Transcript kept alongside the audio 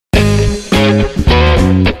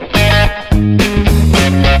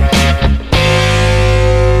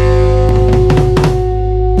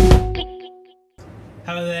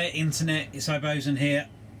Hiboson here.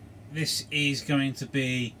 This is going to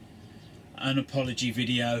be an apology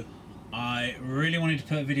video. I really wanted to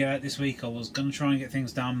put a video out this week. I was going to try and get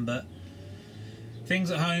things done, but things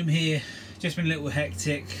at home here just been a little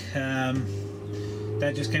hectic.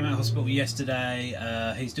 Dad just came out of hospital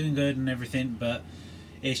yesterday. He's doing good and everything, but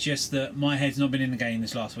it's just that my head's not been in the game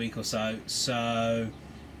this last week or so. So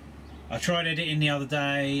I tried editing the other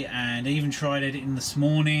day and even tried editing this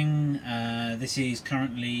morning. This is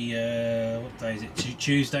currently, what day is it?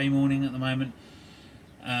 Tuesday morning at the moment.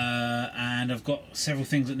 And I've got several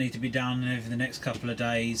things that need to be done over the next couple of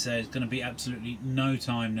days. There's going to be absolutely no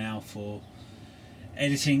time now for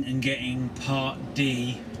editing and getting part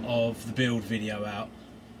D of the build video out.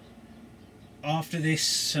 After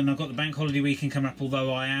this, and I've got the bank holiday weekend coming up,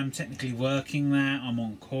 although I am technically working that, I'm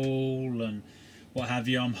on call and what have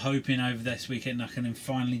you, I'm hoping over this weekend I can then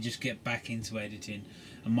finally just get back into editing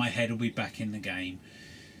and my head will be back in the game.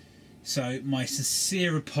 So my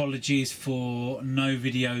sincere apologies for no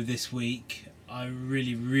video this week. I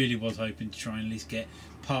really was hoping to try and at least get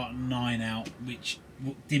part 9 out, which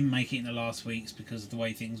didn't make it in the last weeks because of the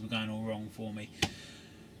way things were going all wrong for me.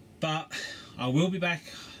 But I will be back.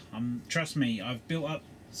 Trust me, I've built up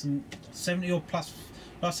some 70 or plus.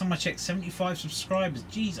 Last time I checked, 75 subscribers.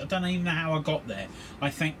 Jeez, I don't even know how I got there. I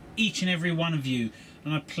thank each and every one of you,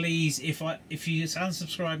 and I please, if you just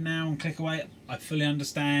unsubscribe now and click away, I fully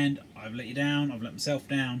understand. I've let you down. I've let myself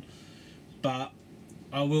down, but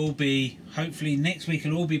I will be, hopefully next week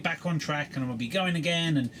it'll all be back on track and I'll be going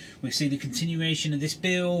again and we'll see the continuation of this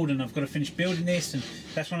build, and I've got to finish building this, and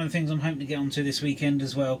that's one of the things I'm hoping to get onto this weekend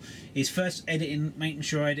as well, is first editing, making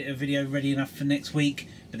sure I edit a video ready enough for next week,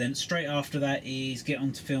 but then straight after that is get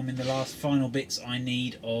on to filming the last final bits I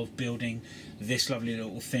need of building this lovely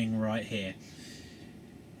little thing right here.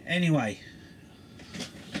 Anyway,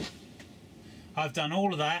 I've done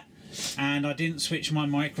all of that and I didn't switch my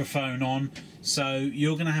microphone on, so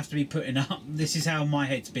you're going to have to be putting up. This is how my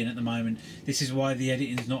head's been at the moment. This is why the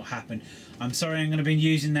editing's not happened. I'm sorry, I'm going to be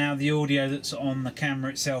using now the audio that's on the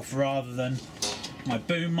camera itself rather than my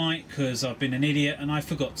boom mic, because I've been an idiot and I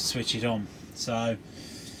forgot to switch it on. So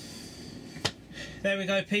there we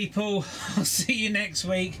go, people. I'll see you next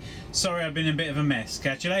week. Sorry I've been a bit of a mess.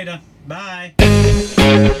 Catch you later. Bye.